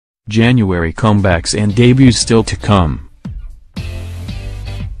January comebacks and debuts still to come.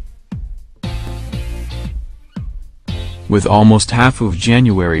 With almost half of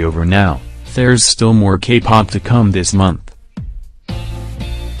January over now, there's still more K-pop to come this month.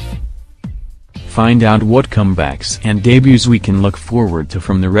 Find out what comebacks and debuts we can look forward to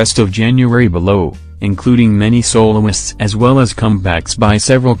from the rest of January below, including many soloists as well as comebacks by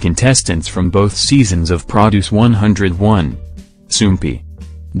several contestants from both seasons of Produce 101. Soompi.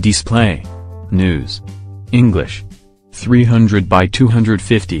 Display. News. English. 300 by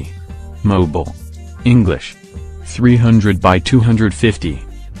 250. Mobile. English. 300 by 250.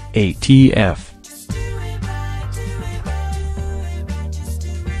 ATF.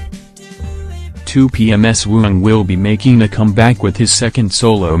 Woong will be making a comeback with his second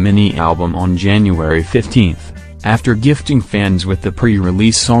solo mini-album on January 15th, after gifting fans with the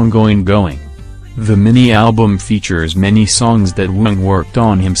pre-release song Going Going. The mini-album features many songs that Woong worked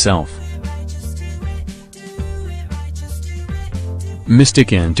on himself.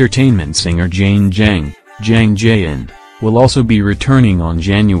 Mystic Entertainment singer Jang Jae-in, will also be returning on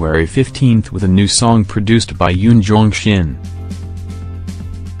January 15th with a new song produced by Yoon Jong-shin.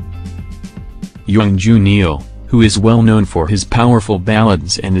 Young Junil, who is well known for his powerful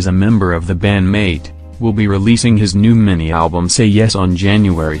ballads and is a member of the band Mate, will be releasing his new mini-album Say Yes on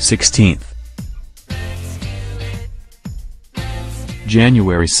January 16th.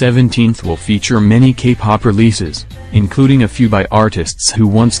 January 17th will feature many K-pop releases, including a few by artists who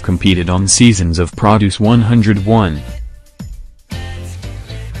once competed on seasons of Produce 101.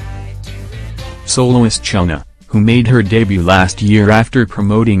 Soloist Chona, who made her debut last year after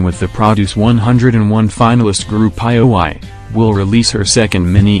promoting with the Produce 101 finalist group IOI, will release her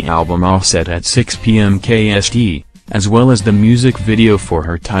second mini-album Offset at 6 p.m. KST, as well as the music video for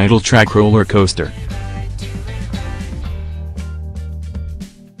her title track Roller Coaster.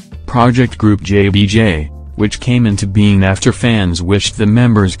 Project group JBJ, which came into being after fans wished the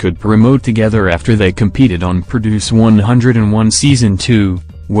members could promote together after they competed on Produce 101 Season 2,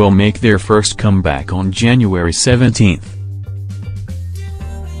 will make their first comeback on January 17th.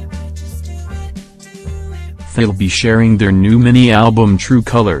 They'll be sharing their new mini-album True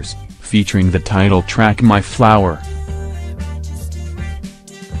Colors, featuring the title track My Flower.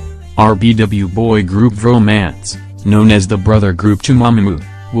 RBW boy group Romance, known as the brother group to Mamamoo,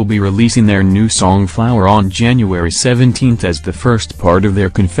 will be releasing their new song Flower on January 17th as the first part of their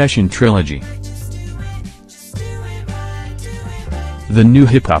Confession trilogy. The new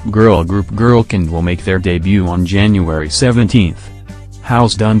hip-hop girl group Girlkind will make their debut on January 17th.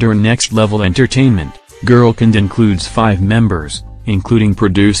 Housed under Next Level Entertainment, Girlkind includes 5 members, including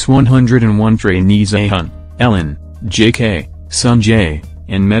Produce 101 trainee Zaehyun, Ellen, JK, Sunjae,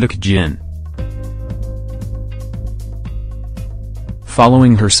 and Medic Jin.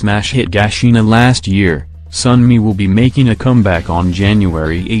 Following her smash hit Gashina last year, Sunmi will be making a comeback on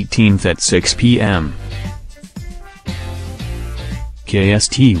January 18th at 6 p.m.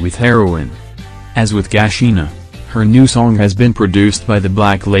 KST with Heroine. As with Gashina, her new song has been produced by the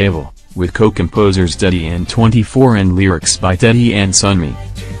Black Label, with co-composers Teddy and 24 and lyrics by Teddy and Sunmi.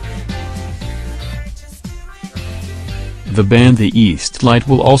 The band The Eastlight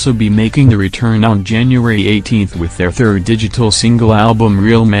will also be making the return on January 18th with their third digital single album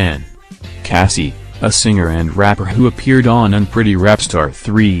Real Man. Cassie, a singer and rapper who appeared on Unpretty Rapstar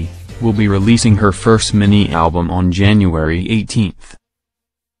 3, will be releasing her first mini-album on January 18th.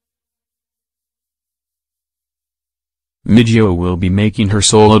 Mijio will be making her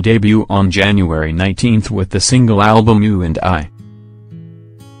solo debut on January 19th with the single album You and I.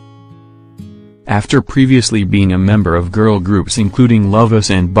 After previously being a member of girl groups including Love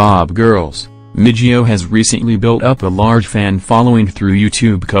Us and Bob Girls, Mijio has recently built up a large fan following through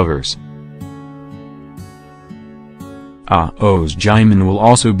YouTube covers. AO's Jimin will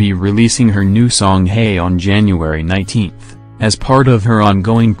also be releasing her new song Hey on January 19th, as part of her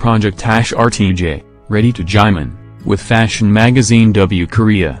ongoing project #RTJ, Ready to Jimin, with fashion magazine W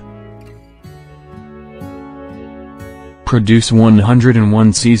Korea. Produce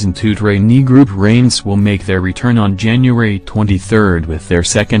 101 Season 2 trainee group Rains will make their return on January 23rd with their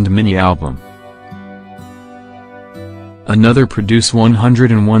second mini-album. Another Produce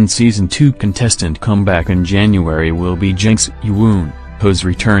 101 Season 2 contestant comeback in January will be Jinx Yoon, who's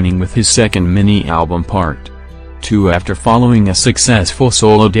returning with his second mini-album Part 2 after following a successful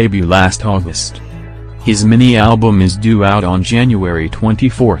solo debut last August. His mini-album is due out on January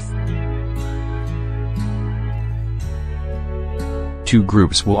 24th. 2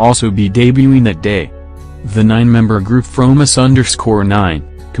 groups will also be debuting that day. The 9-member group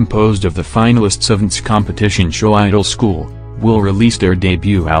Fromus_9, composed of the finalists of its competition show Idol School, will release their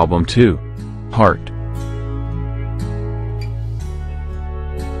debut album too. Heart.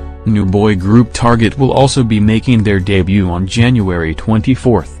 New boy group Target will also be making their debut on January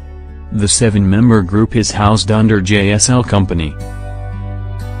 24th. The 7-member group is housed under JSL Company.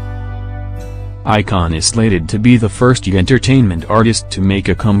 iKON is slated to be the first entertainment artist to make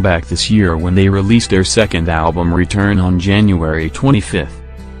a comeback this year when they release their second album Return on January 25th.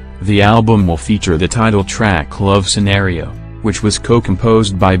 The album will feature the title track Love Scenario, which was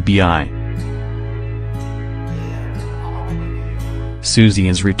co-composed by B.I. Suzy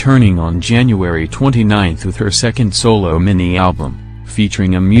is returning on January 29th with her second solo mini-album,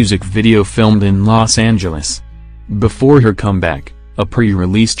 featuring a music video filmed in Los Angeles. Before her comeback, a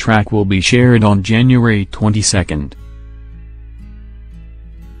pre-release track will be shared on January 22nd.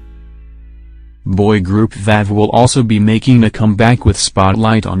 Boy group VAV will also be making a comeback with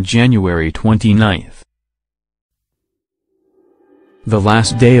Spotlight on January 29th. The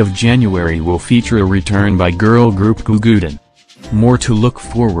last day of January will feature a return by girl group Gugudon. More to look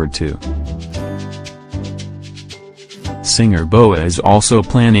forward to. Singer BoA is also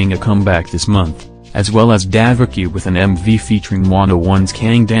planning a comeback this month, as well as Daviki with an MV featuring 101's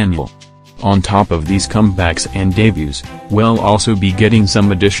Kang Daniel. On top of these comebacks and debuts, we'll also be getting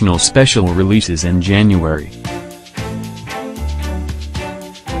some additional special releases in January.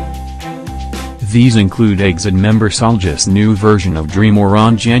 These include EXID member Solja's new version of Dream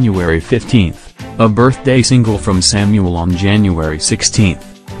on January 15th. A birthday single from Samuel on January 16th,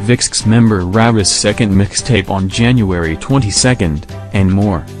 VIXX member Ravi's second mixtape on January 22nd, and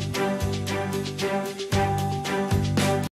more.